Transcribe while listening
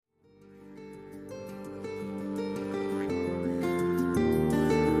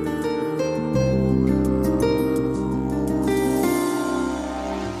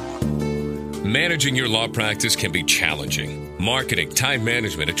Managing your law practice can be challenging. Marketing, time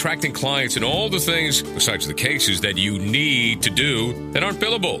management, attracting clients, and all the things, besides the cases that you need to do that aren't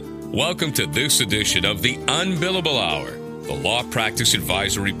billable. Welcome to this edition of the Un-Billable Hour, the Law Practice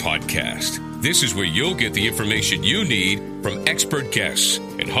Advisory Podcast. This is where you'll get the information you need from expert guests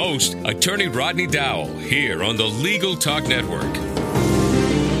and host Attorney Rodney Dowell here on the Legal Talk Network.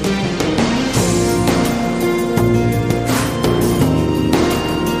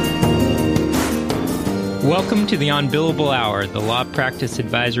 Welcome to the Un-Billable Hour, the Law Practice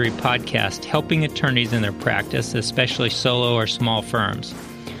Advisory Podcast, helping attorneys in their practice, especially solo or small firms.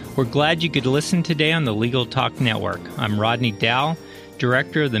 We're glad you could listen today on the Legal Talk Network. I'm Rodney Dowell,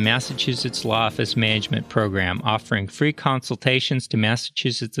 Director of the Massachusetts Law Office Management Program, offering free consultations to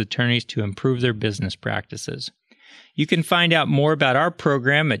Massachusetts attorneys to improve their business practices. You can find out more about our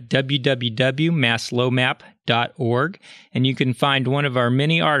program at www.masslowmap.org, and you can find one of our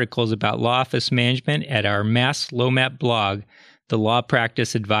many articles about law office management at our MassLowMap blog, The Law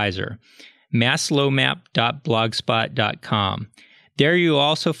Practice Advisor, masslowmap.blogspot.com. There you'll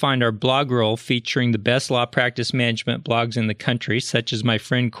also find our blog roll featuring the best law practice management blogs in the country, such as my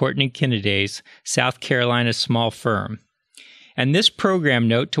friend Courtney Kenneday's South Carolina Small Firm. And this program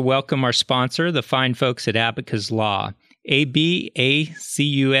note to welcome our sponsor, the fine folks at Abacus Law,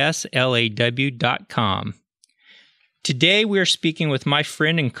 abacuslaw.com. Today we are speaking with my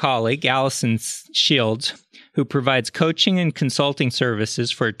friend and colleague, Allison C, who provides coaching and consulting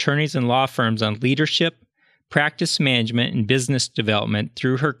services for attorneys and law firms on leadership, practice management, and business development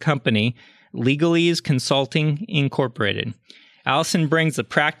through her company, Legalese Consulting Incorporated. Allison brings the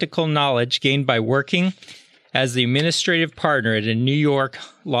practical knowledge gained by working as the administrative partner at a New York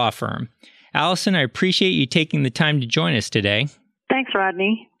law firm. Allison, I appreciate you taking the time to join us today. Thanks,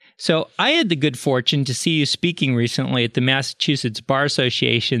 Rodney. So I had the good fortune to see you speaking recently at the Massachusetts Bar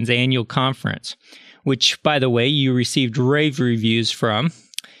Association's annual conference, which, by the way, you received rave reviews from.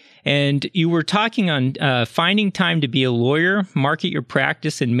 And you were talking on finding time to be a lawyer, market your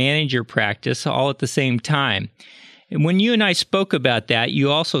practice, and manage your practice all at the same time. And when you and I spoke about that, you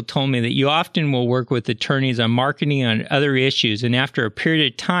also told me that you often will work with attorneys on marketing on other issues. And after a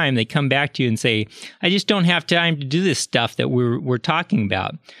period of time, they come back to you and say, I just don't have time to do this stuff that we're talking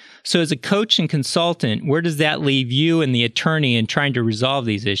about. So as a coach and consultant, where does that leave you and the attorney in trying to resolve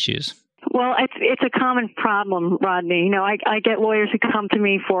these issues? Well, it's a common problem, Rodney. You know, I get lawyers who come to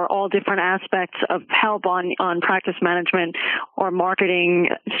me for all different aspects of help on practice management or marketing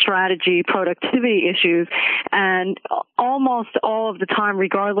strategy, productivity issues. And almost all of the time,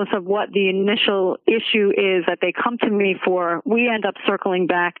 regardless of what the initial issue is that they come to me for, we end up circling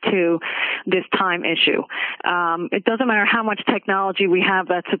back to this time issue. It doesn't matter how much technology we have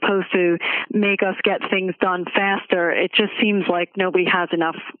that's supposed to make us get things done faster. It just seems like nobody has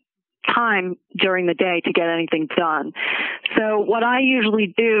enough time during the day to get anything done. So what I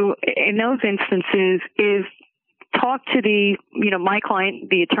usually do in those instances is talk to my client,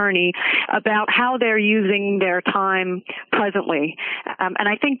 the attorney, about how they're using their time presently. And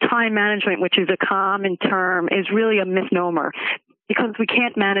I think time management, which is a common term, is really a misnomer. Because we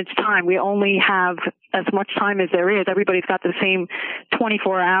can't manage time. We only have as much time as there is. Everybody's got the same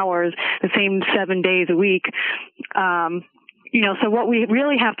 24 hours, the same 7 days a week. So what we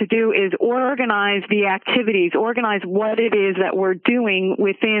really have to do is organize the activities, organize what it is that we're doing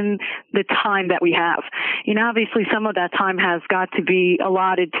within the time that we have. Obviously some of that time has got to be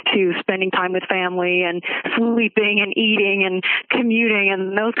allotted to spending time with family and sleeping and eating and commuting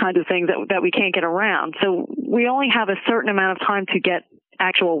and those kinds of things that we can't get around. So we only have a certain amount of time to get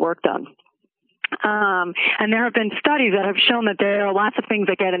actual work done. And there have been studies that have shown that there are lots of things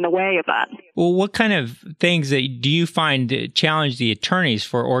that get in the way of that. Well, what kind of things do you find challenge the attorneys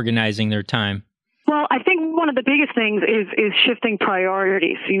for organizing their time? Well, I think one of the biggest things is shifting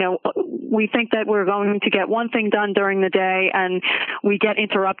priorities. We think that we're going to get one thing done during the day and we get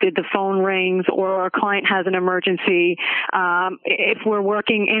interrupted, the phone rings or our client has an emergency. If we're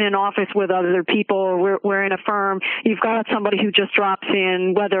working in an office with other people or we're in a firm, you've got somebody who just drops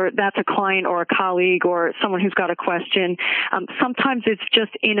in, whether that's a client or a colleague or someone who's got a question. Sometimes it's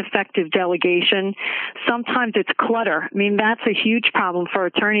just ineffective delegation. Sometimes it's clutter. I mean, that's a huge problem for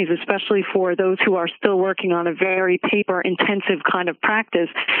attorneys, especially for those who are still working on a very paper-intensive kind of practice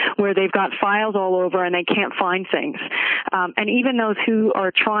where they've got files all over and they can't find things. And even those who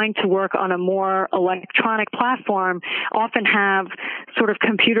are trying to work on a more electronic platform often have sort of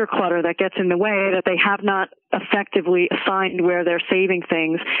computer clutter that gets in the way, that they have not effectively assigned where they're saving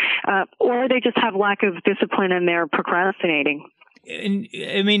things, or they just have lack of discipline and they're procrastinating. And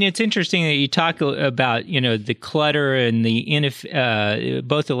I mean, it's interesting that you talk about, the clutter and the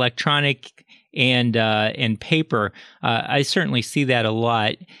both electronic and paper. I certainly see that a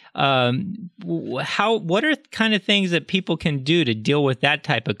lot. What are kind of things that people can do to deal with that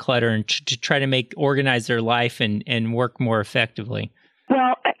type of clutter and to try to organize their life and work more effectively?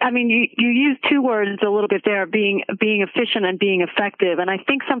 Well, I mean, you use two words a little bit there, being efficient and being effective. And I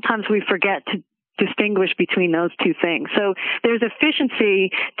think sometimes we forget to distinguish between those two things. So there's efficiency,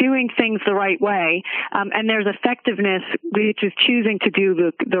 doing things the right way, and there's effectiveness, which is choosing to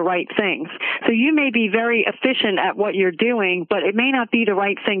do the right things. So you may be very efficient at what you're doing, but it may not be the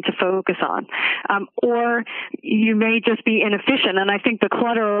right thing to focus on. Or you may just be inefficient. And I think the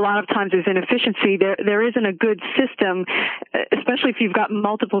clutter a lot of times is inefficiency. There isn't a good system, especially if you've got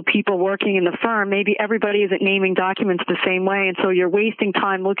multiple people working in the firm. Maybe everybody isn't naming documents the same way, and so you're wasting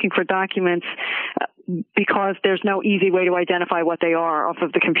time looking for documents because there's no easy way to identify what they are off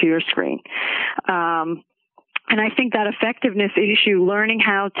of the computer screen. And I think that effectiveness issue, learning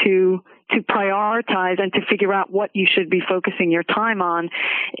how to prioritize and to figure out what you should be focusing your time on,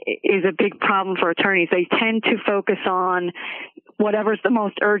 is a big problem for attorneys. They tend to focus on whatever's the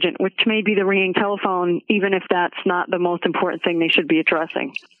most urgent, which may be the ringing telephone, even if that's not the most important thing they should be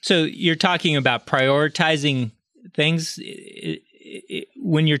addressing. So you're talking about prioritizing things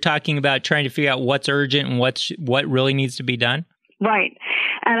when you're talking about trying to figure out what's urgent and what really needs to be done? Right.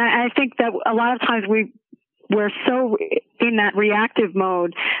 And I think that a lot of times we're so in that reactive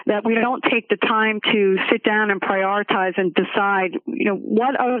mode that we don't take the time to sit down and prioritize and decide,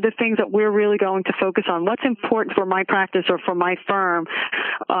 what are the things that we're really going to focus on? What's important for my practice or for my firm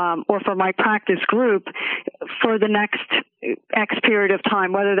or for my practice group for the next X period of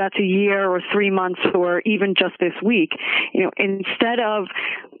time, whether that's a year or 3 months or even just this week. Instead of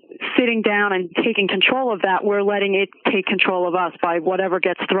sitting down and taking control of that, we're letting it take control of us by whatever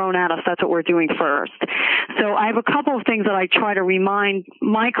gets thrown at us. That's what we're doing first. So I have a couple of things that I try to remind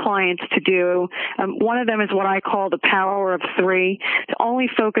my clients to do. One of them is what I call the power of three, to only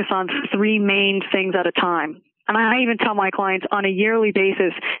focus on three main things at a time. And I even tell my clients on a yearly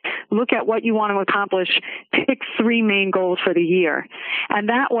basis, look at what you want to accomplish, pick three main goals for the year. And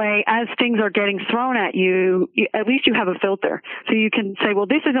that way, as things are getting thrown at you, at least you have a filter. So you can say, well,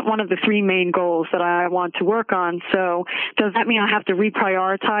 this isn't one of the three main goals that I want to work on. So does that mean I have to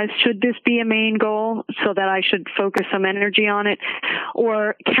reprioritize? Should this be a main goal so that I should focus some energy on it?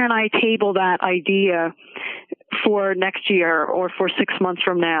 Or can I table that idea for next year or for 6 months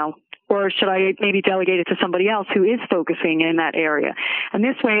from now? Or should I maybe delegate it to somebody else who is focusing in that area? And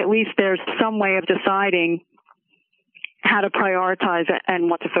this way, at least there's some way of deciding how to prioritize it and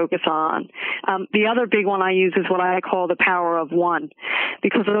what to focus on. The other big one I use is what I call the power of one,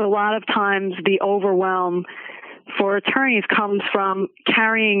 because a lot of times the overwhelm for attorneys comes from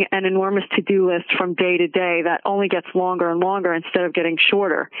carrying an enormous to-do list from day to day that only gets longer and longer instead of getting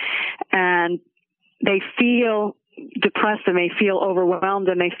shorter. And they feel depressed and they feel overwhelmed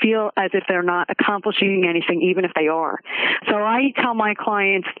and they feel as if they're not accomplishing anything, even if they are. So I tell my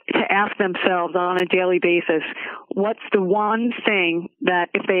clients to ask themselves on a daily basis, what's the one thing that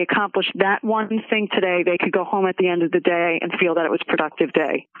if they accomplish that one thing today, they could go home at the end of the day and feel that it was a productive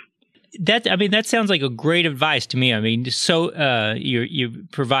day. That sounds like a great advice to me. I mean, so you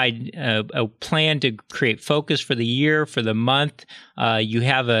provide a plan to create focus for the year, for the month. You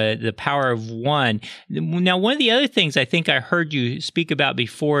have the power of one. Now, one of the other things I think I heard you speak about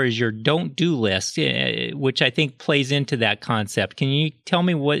before is your don't do list, which I think plays into that concept. Can you tell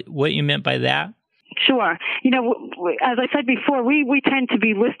me what you meant by that? Sure. As I said before, we tend to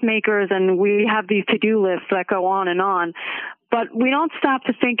be list makers and we have these to-do lists that go on and on. But we don't stop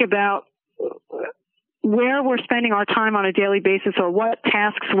to think about where we're spending our time on a daily basis or what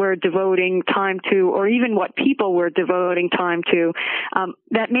tasks we're devoting time to or even what people we're devoting time to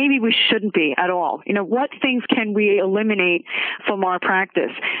that maybe we shouldn't be at all. What things can we eliminate from our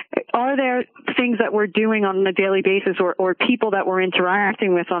practice? Are there things that we're doing on a daily basis or people that we're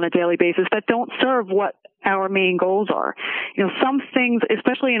interacting with on a daily basis that don't serve what our main goals are? Some things,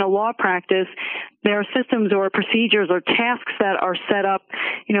 especially in a law practice, there are systems or procedures or tasks that are set up,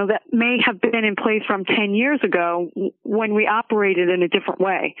 that may have been in place from 10 years ago when we operated in a different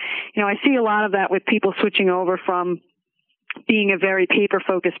way. I see a lot of that with people switching over from being a very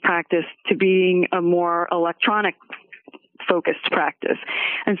paper-focused practice to being a more electronic-focused practice.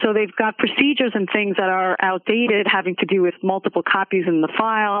 And so they've got procedures and things that are outdated, having to do with multiple copies in the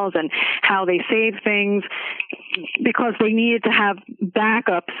files and how they save things, because they needed to have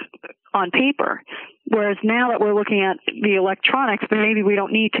backups on paper. Whereas now that we're looking at the electronics, maybe we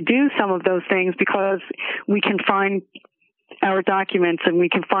don't need to do some of those things because we can find our documents and we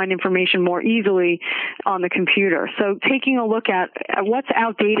can find information more easily on the computer. So taking a look at what's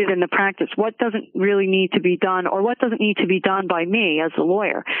outdated in the practice, what doesn't really need to be done, or what doesn't need to be done by me as a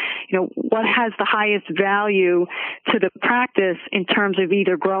lawyer. What has the highest value to the practice in terms of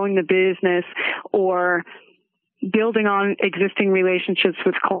either growing the business or building on existing relationships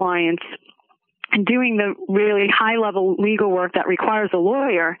with clients, and doing the really high-level legal work that requires a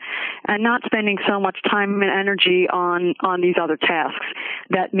lawyer, and not spending so much time and energy on these other tasks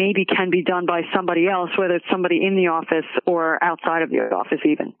that maybe can be done by somebody else, whether it's somebody in the office or outside of the office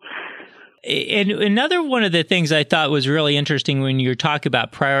even. And another one of the things I thought was really interesting when you talk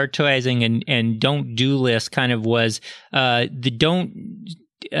about prioritizing and don't do list kind of was the don't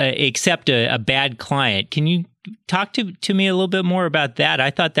accept a bad client. Can you talk to me a little bit more about that?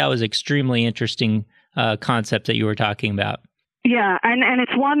 I thought that was extremely interesting concept that you were talking about. Yeah, and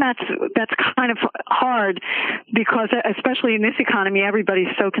it's one that's kind of hard because especially in this economy,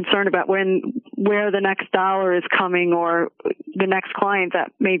 everybody's so concerned about where the next dollar is coming or the next client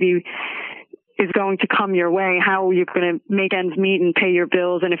that maybe is going to come your way. How are you going to make ends meet and pay your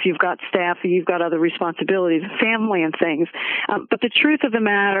bills? And if you've got staff, you've got other responsibilities, family and things. But the truth of the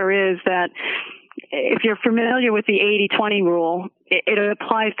matter is that if you're familiar with the 80-20 rule, it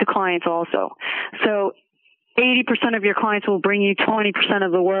applies to clients also. So 80% of your clients will bring you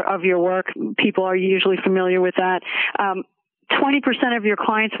 20% of your work. People are usually familiar with that. 20% of your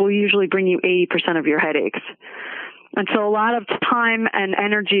clients will usually bring you 80% of your headaches. And so a lot of time and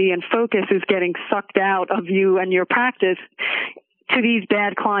energy and focus is getting sucked out of you and your practice to these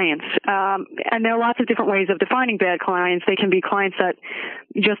bad clients. And there are lots of different ways of defining bad clients. They can be clients that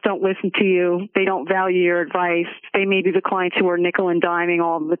just don't listen to you. They don't value your advice. They may be the clients who are nickel and diming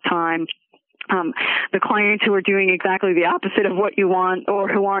all the time. The clients who are doing exactly the opposite of what you want or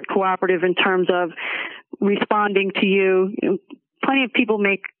who aren't cooperative in terms of responding to you. Plenty of people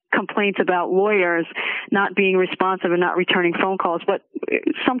make complaints about lawyers not being responsive and not returning phone calls, but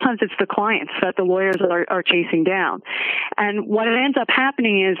sometimes it's the clients that the lawyers are chasing down. And what ends up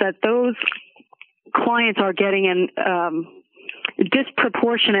happening is that those clients are getting an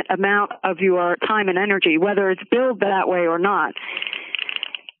disproportionate amount of your time and energy, whether it's billed that way or not.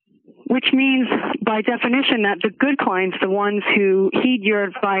 Which means, by definition, that the good clients, the ones who heed your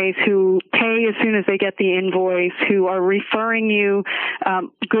advice, who pay as soon as they get the invoice, who are referring you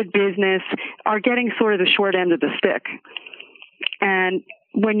good business, are getting sort of the short end of the stick. And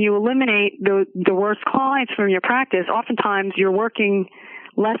when you eliminate the worst clients from your practice, oftentimes you're working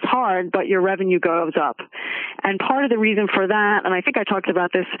less hard, but your revenue goes up. And part of the reason for that, and I think I talked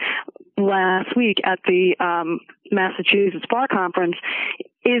about this last week at the Massachusetts Bar Conference,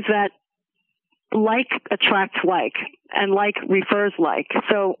 is that like attracts like, and like refers like.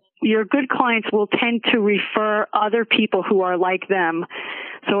 So your good clients will tend to refer other people who are like them.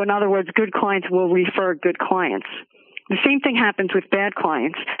 So in other words, good clients will refer good clients. The same thing happens with bad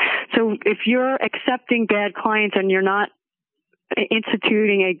clients. So if you're accepting bad clients and you're not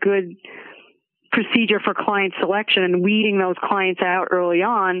instituting a good procedure for client selection and weeding those clients out early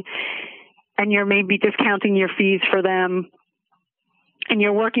on, and you're maybe discounting your fees for them, and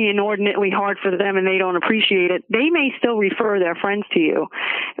you're working inordinately hard for them and they don't appreciate it, they may still refer their friends to you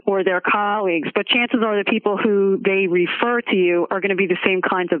or their colleagues, but chances are the people who they refer to you are going to be the same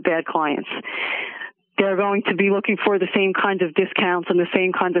kinds of bad clients. They're going to be looking for the same kinds of discounts and the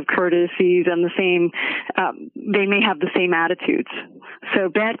same kinds of courtesies and the same, they may have the same attitudes. So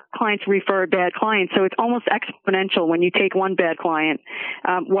bad clients refer bad clients. So it's almost exponential when you take one bad client,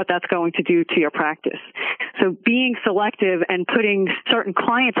 what that's going to do to your practice. So being selective and putting certain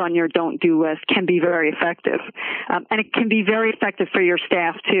clients on your don't do list can be very effective. And it can be very effective for your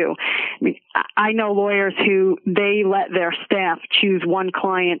staff too. I mean, I know lawyers who they let their staff choose one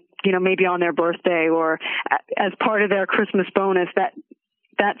client, maybe on their birthday or as part of their Christmas bonus, that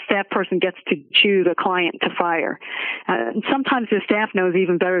staff person gets to choose a client to fire. And sometimes the staff knows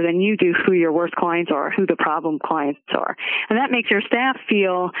even better than you do who your worst clients are, who the problem clients are. And that makes your staff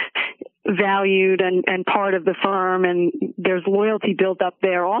feel valued and part of the firm, and there's loyalty built up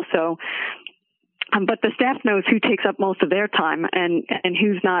there also. But the staff knows who takes up most of their time and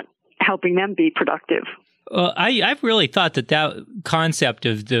who's not helping them be productive. Well, I've really thought that concept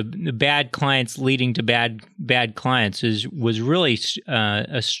of the bad clients leading to bad clients was really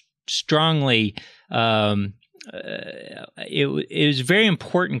strongly. It was a very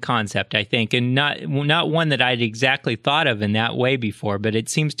important concept, I think, and not one that I'd exactly thought of in that way before. But it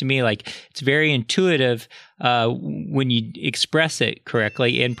seems to me like it's very intuitive when you express it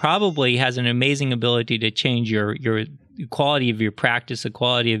correctly, and probably has an amazing ability to change your quality of your practice, the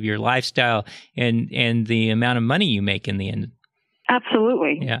quality of your lifestyle, and the amount of money you make in the end.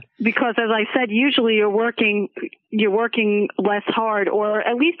 Absolutely. Yeah. Because as I said, usually you're working less hard, or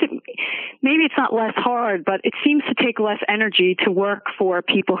at least maybe it's not less hard, but it seems to take less energy to work for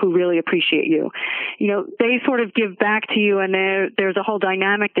people who really appreciate you. They sort of give back to you, and there's a whole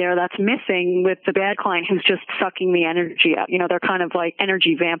dynamic there that's missing with the bad client who's just sucking the energy out. They're kind of like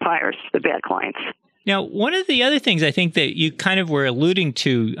energy vampires, the bad clients. Now, one of the other things I think that you kind of were alluding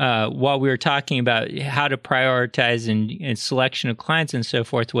to while we were talking about how to prioritize and selection of clients and so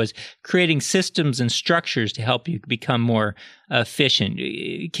forth was creating systems and structures to help you become more efficient.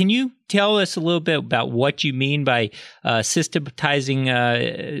 Can you tell us a little bit about what you mean by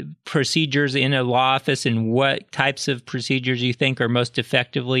systematizing procedures in a law office, and what types of procedures you think are most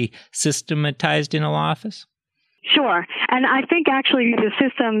effectively systematized in a law office? Sure. And I think actually the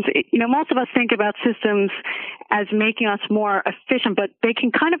systems, most of us think about systems as making us more efficient, but they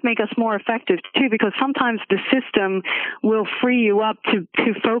can kind of make us more effective too, because sometimes the system will free you up to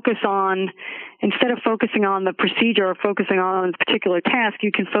focus on, instead of focusing on the procedure or focusing on a particular task,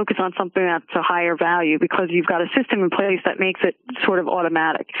 you can focus on something that's a higher value because you've got a system in place that makes it sort of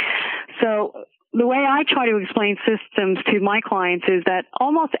automatic. So the way I try to explain systems to my clients is that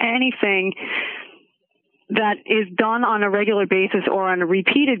almost anything that is done on a regular basis or on a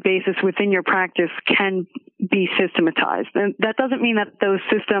repeated basis within your practice can be systematized. And that doesn't mean that those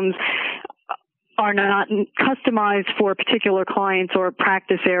systems are not customized for particular clients or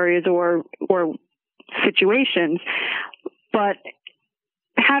practice areas or situations, but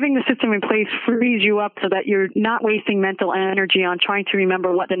having the system in place frees you up so that you're not wasting mental energy on trying to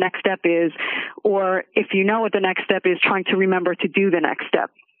remember what the next step is, or if you know what the next step is, trying to remember to do the next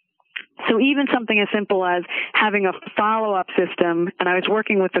step. So even something as simple as having a follow-up system, and I was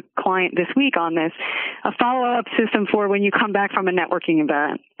working with a client this week on this, a follow-up system for when you come back from a networking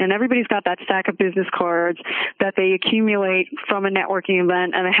event. And everybody's got that stack of business cards that they accumulate from a networking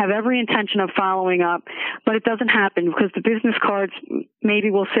event, and they have every intention of following up, but it doesn't happen because the business cards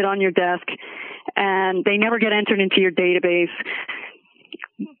maybe will sit on your desk and they never get entered into your database.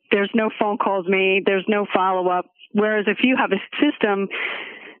 There's no phone calls made. There's no follow-up. Whereas if you have a system,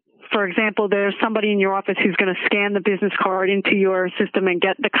 for example, there's somebody in your office who's going to scan the business card into your system and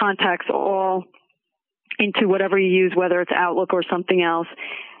get the contacts all into whatever you use, whether it's Outlook or something else.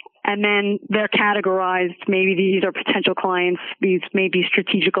 And then they're categorized. Maybe these are potential clients. These may be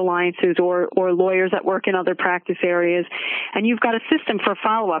strategic alliances or lawyers that work in other practice areas. And you've got a system for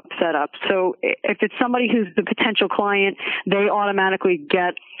follow-up set up. So if it's somebody who's the potential client, they automatically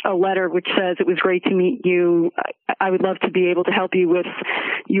get a letter which says, "It was great to meet you. I would love to be able to help you with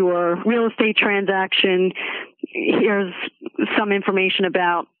your real estate transaction. Here's some information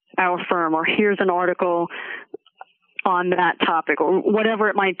about our firm," or "Here's an article on that topic," or whatever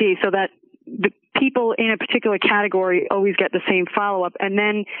it might be, so that the people in a particular category always get the same follow-up. And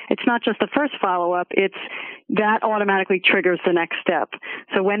then it's not just the first follow-up, it's that automatically triggers the next step.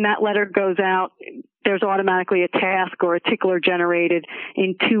 So when that letter goes out, there's automatically a task or a tickler generated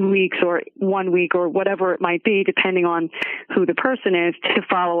in 2 weeks or 1 week or whatever it might be, depending on who the person is, to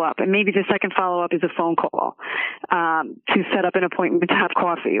follow up. And maybe the second follow-up is a phone call to set up an appointment to have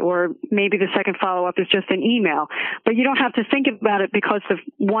coffee. Or maybe the second follow-up is just an email. But you don't have to think about it because the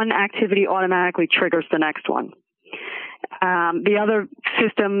one activity automatically triggers the next one. The other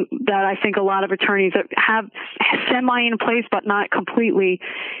system that I think a lot of attorneys have semi in place but not completely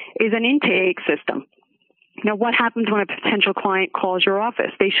is an intake system. Now, what happens when a potential client calls your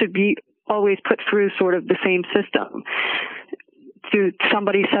office? They should be always put through sort of the same system. Do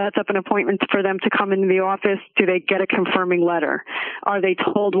somebody sets up an appointment for them to come into the office? Do they get a confirming letter? Are they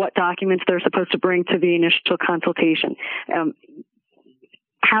told what documents they're supposed to bring to the initial consultation?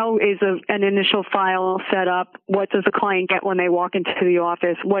 How is an initial file set up? What does the client get when they walk into the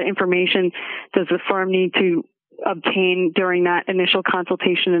office? What information does the firm need to obtain during that initial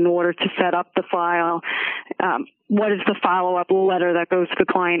consultation in order to set up the file? What is the follow-up letter that goes to the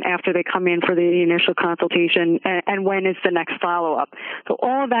client after they come in for the initial consultation? And when is the next follow-up? So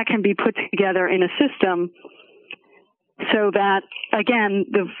all of that can be put together in a system so that, again,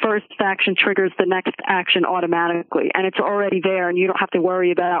 the first action triggers the next action automatically. And it's already there, and you don't have to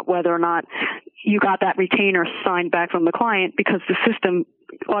worry about whether or not you got that retainer signed back from the client, because the system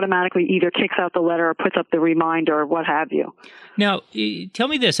automatically either kicks out the letter or puts up the reminder or what have you. Now, tell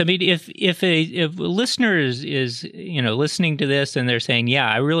me this. I mean, if a listener is listening to this and they're saying, "Yeah,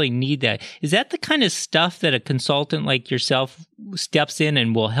 I really need that," is that the kind of stuff that a consultant like yourself steps in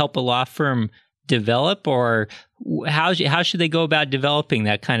and will help a law firm develop, or how should they go about developing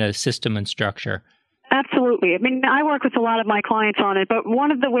that kind of system and structure? Absolutely. I mean, I work with a lot of my clients on it, but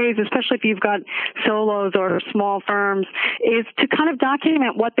one of the ways, especially if you've got solos or small firms, is to kind of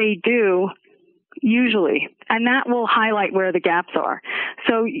document what they do usually, and that will highlight where the gaps are.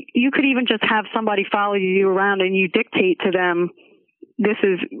 So you could even just have somebody follow you around and you dictate to them, this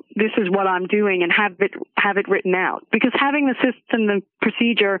is what I'm doing, and have it written out. Because having the system, the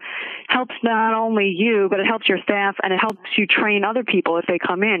procedure, helps not only you, but it helps your staff, and it helps you train other people if they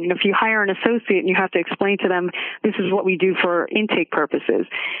come in. And if you hire an associate and you have to explain to them, this is what we do for intake purposes.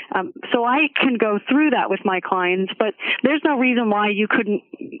 So I can go through that with my clients, but there's no reason why you couldn't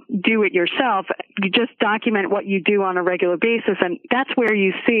do it yourself. You just document what you do on a regular basis, and that's where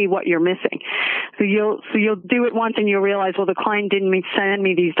you see what you're missing. So you'll do it once and you'll realize, well, the client didn't send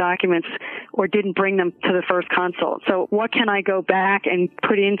me these documents or didn't bring them to the first consult. So what can I go back and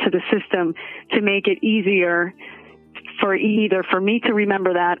put into the system to make it easier for either for me to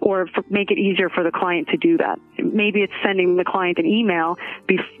remember that or make it easier for the client to do that? Maybe it's sending the client an email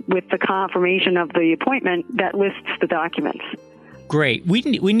with the confirmation of the appointment that lists the documents. Great. We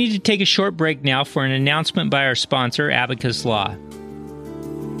need to take a short break now for an announcement by our sponsor, Abacus Law.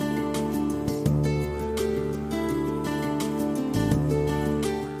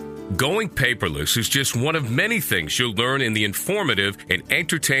 Going paperless is just one of many things you'll learn in the informative and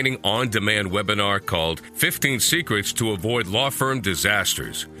entertaining on-demand webinar called 15 Secrets to Avoid Law Firm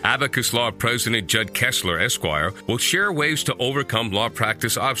Disasters. Abacus Law President Judd Kessler, Esquire, will share ways to overcome law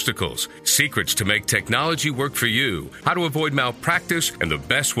practice obstacles, secrets to make technology work for you, how to avoid malpractice, and the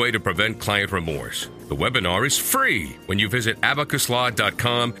best way to prevent client remorse. The webinar is free when you visit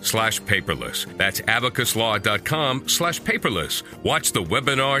abacuslaw.com/paperless. That's abacuslaw.com/paperless. Watch the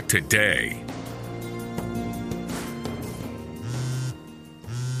webinar today.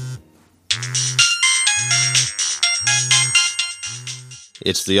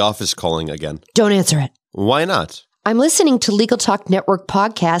 It's the office calling again. Don't answer it. Why not? I'm listening to Legal Talk Network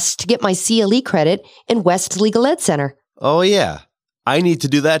podcasts to get my CLE credit in West Legal Ed Center. Oh, yeah. I need to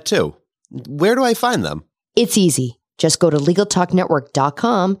do that too. Where do I find them? It's easy. Just go to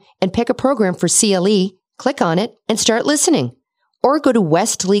LegalTalkNetwork.com and pick a program for CLE, click on it, and start listening. Or go to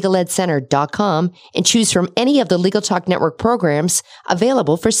WestLegalEdCenter.com and choose from any of the Legal Talk Network programs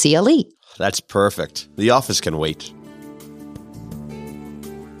available for CLE. That's perfect. The office can wait.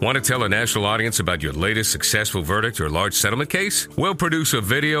 Want to tell a national audience about your latest successful verdict or large settlement case? We'll produce a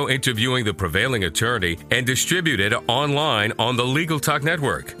video interviewing the prevailing attorney and distribute it online on the Legal Talk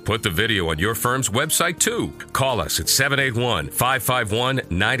Network. Put the video on your firm's website, too. Call us at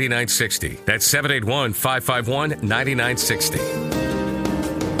 781-551-9960. That's 781-551-9960.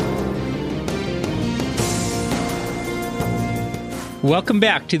 Welcome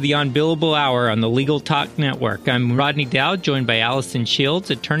back to the Un-Billable Hour on the Legal Talk Network. I'm Rodney Dowell, joined by Allison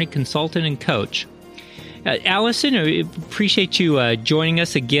Shields, attorney, consultant, and coach. Allison, I appreciate you joining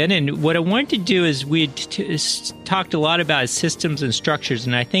us again. And what I wanted to do is we talked a lot about systems and structures,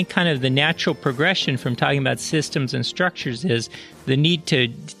 and I think kind of the natural progression from talking about systems and structures is the need to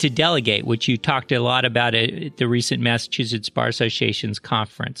delegate, which you talked a lot about at the recent Massachusetts Bar Association's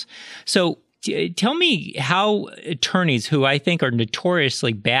conference. So tell me how attorneys, who I think are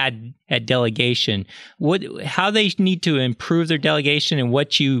notoriously bad at delegation, how they need to improve their delegation and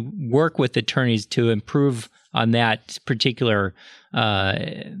what you work with attorneys to improve on that particular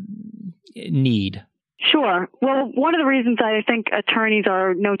need. Sure. Well, one of the reasons I think attorneys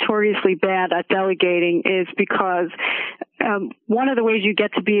are notoriously bad at delegating is because one of the ways you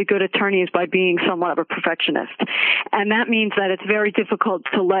get to be a good attorney is by being somewhat of a perfectionist. And that means that it's very difficult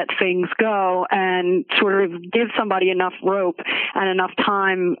to let things go and sort of give somebody enough rope and enough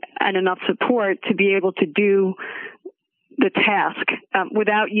time and enough support to be able to do the task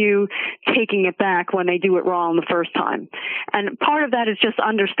without you taking it back when they do it wrong the first time. And part of that is just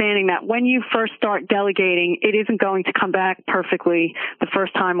understanding that when you first start delegating, it isn't going to come back perfectly the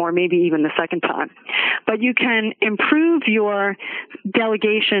first time or maybe even the second time. But you can improve your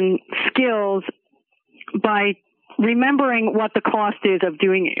delegation skills by remembering what the cost is of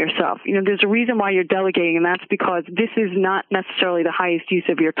doing it yourself. You know, there's a reason why you're delegating, and that's because this is not necessarily the highest use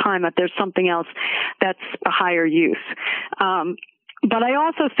of your time, that there's something else that's a higher use. But I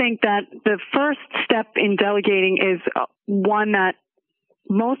also think that the first step in delegating is one that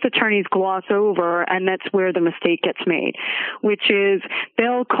most attorneys gloss over, and that's where the mistake gets made, which is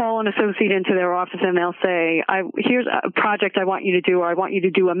they'll call an associate into their office and they'll say, here's a project I want you to do, or I want you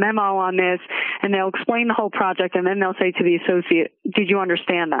to do a memo on this, and they'll explain the whole project, and then they'll say to the associate, did you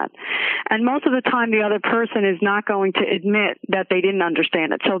understand that? And most of the time the other person is not going to admit that they didn't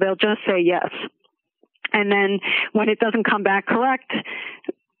understand it, so they'll just say yes. And then when it doesn't come back correct,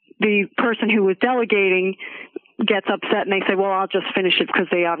 the person who was delegating gets upset and they say, well, I'll just finish it because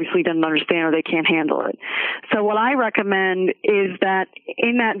they obviously didn't understand or they can't handle it. So what I recommend is that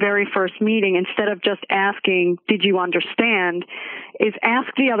in that very first meeting, instead of just asking, did you understand, is ask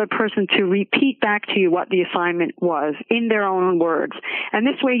the other person to repeat back to you what the assignment was in their own words. And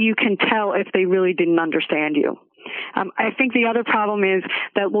this way you can tell if they really didn't understand you. I think the other problem is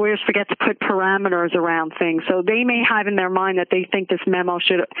that lawyers forget to put parameters around things. So they may have in their mind that they think this memo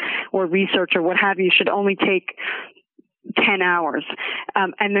should, or research or what have you, should only take 10 hours.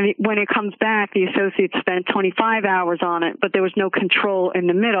 And then when it comes back, the associate spent 25 hours on it, but there was no control in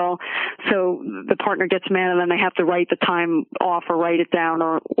the middle. So the partner gets mad and then they have to write the time off or write it down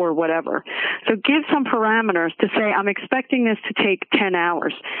or whatever. So give some parameters to say, I'm expecting this to take 10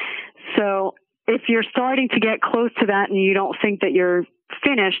 hours. So if you're starting to get close to that and you don't think that you're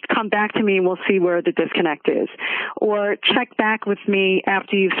finished, come back to me and we'll see where the disconnect is. Or check back with me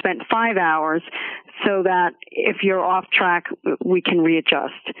after you've spent 5 hours so that if you're off track, we can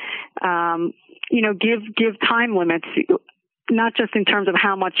readjust. Give time limits, not just in terms of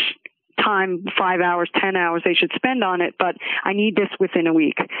how much time, 5 hours, 10 hours they should spend on it, but I need this within a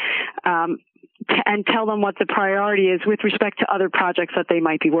week. And tell them what the priority is with respect to other projects that they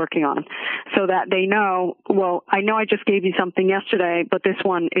might be working on so that they know, well, I know I just gave you something yesterday, but this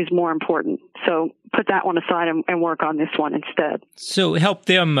one is more important. So put that one aside and work on this one instead. So help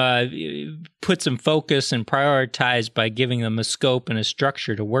them put some focus and prioritize by giving them a scope and a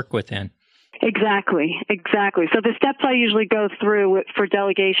structure to work within. Exactly. So the steps I usually go through for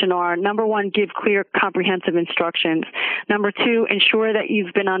delegation are, number one, give clear, comprehensive instructions. Number two, ensure that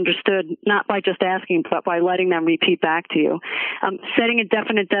you've been understood, not by just asking, but by letting them repeat back to you. Setting a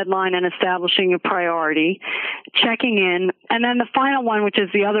definite deadline and establishing a priority. Checking in. And then the final one, which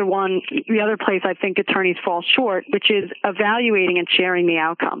is the other place I think attorneys fall short, which is evaluating and sharing the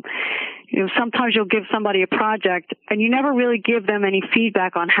outcome. Sometimes you'll give somebody a project and you never really give them any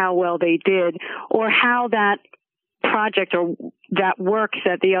feedback on how well they did or how that project or that work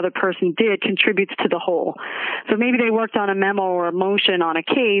that the other person did contributes to the whole. So maybe they worked on a memo or a motion on a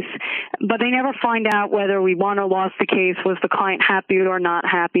case, but they never find out whether we won or lost the case, was the client happy or not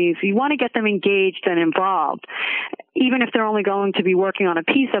happy. So you want to get them engaged and involved, even if they're only going to be working on a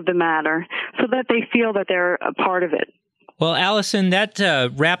piece of the matter, so that they feel that they're a part of it. Well, Allison, that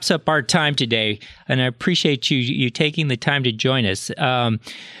wraps up our time today, and I appreciate you taking the time to join us.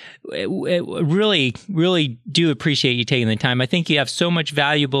 Really, really do appreciate you taking the time. I think you have so much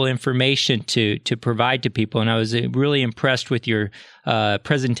valuable information to provide to people, and I was really impressed with your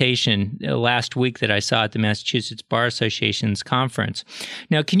presentation last week that I saw at the Massachusetts Bar Association's conference.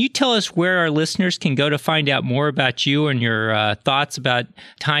 Now, can you tell us where our listeners can go to find out more about you and your thoughts about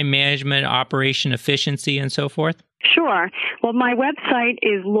time management, operation efficiency, and so forth? Sure. Well, my website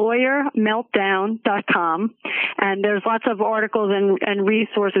is lawyermeltdown.com, and there's lots of articles and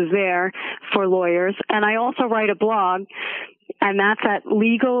resources there for lawyers. And I also write a blog, and that's at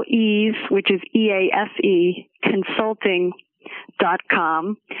Legal Ease, which is EASE,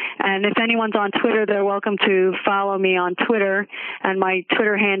 consulting.com. And if anyone's on Twitter, they're welcome to follow me on Twitter. And my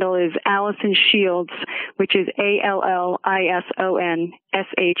Twitter handle is Allison Shields, which is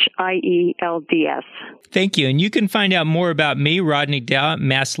ALLISONSHIELDS. Thank you. And you can find out more about me, Rodney Dowell, at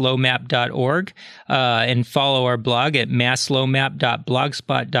masslowmap.org, and follow our blog at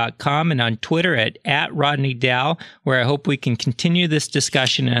masslowmap.blogspot.com and on Twitter at Rodney Dowell, where I hope we can continue this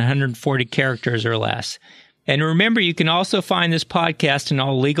discussion in 140 characters or less. And remember, you can also find this podcast and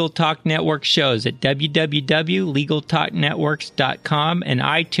all Legal Talk Network shows at www.legaltalknetworks.com and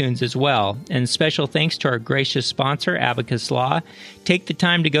iTunes as well. And special thanks to our gracious sponsor, Abacus Law. Take the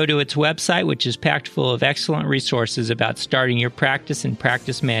time to go to its website, which is packed full of excellent resources about starting your practice and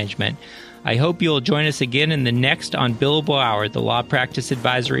practice management. I hope you'll join us again in the next Un-Billable Hour, the Law Practice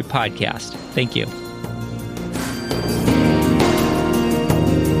Advisory Podcast. Thank you.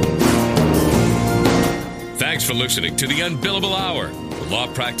 Thanks for listening to the Un-Billable Hour, the Law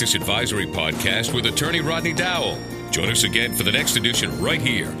Practice Advisory Podcast with Attorney Rodney Dowell. Join us again for the next edition right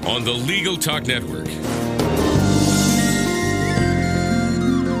here on the Legal Talk Network.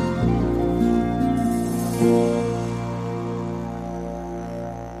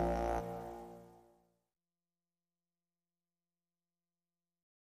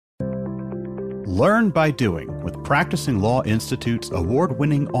 Learn by doing with Practicing Law Institute's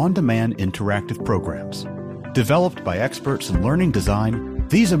award-winning on-demand interactive programs. Developed by experts in learning design,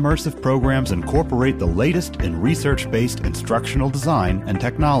 these immersive programs incorporate the latest in research-based instructional design and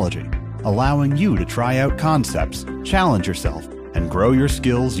technology, allowing you to try out concepts, challenge yourself, and grow your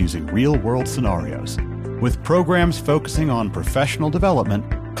skills using real-world scenarios. With programs focusing on professional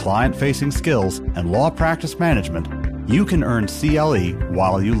development, client-facing skills, and law practice management, you can earn CLE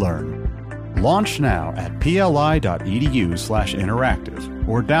while you learn. Launch now at pli.edu/interactive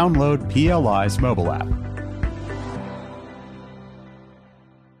or download PLI's mobile app.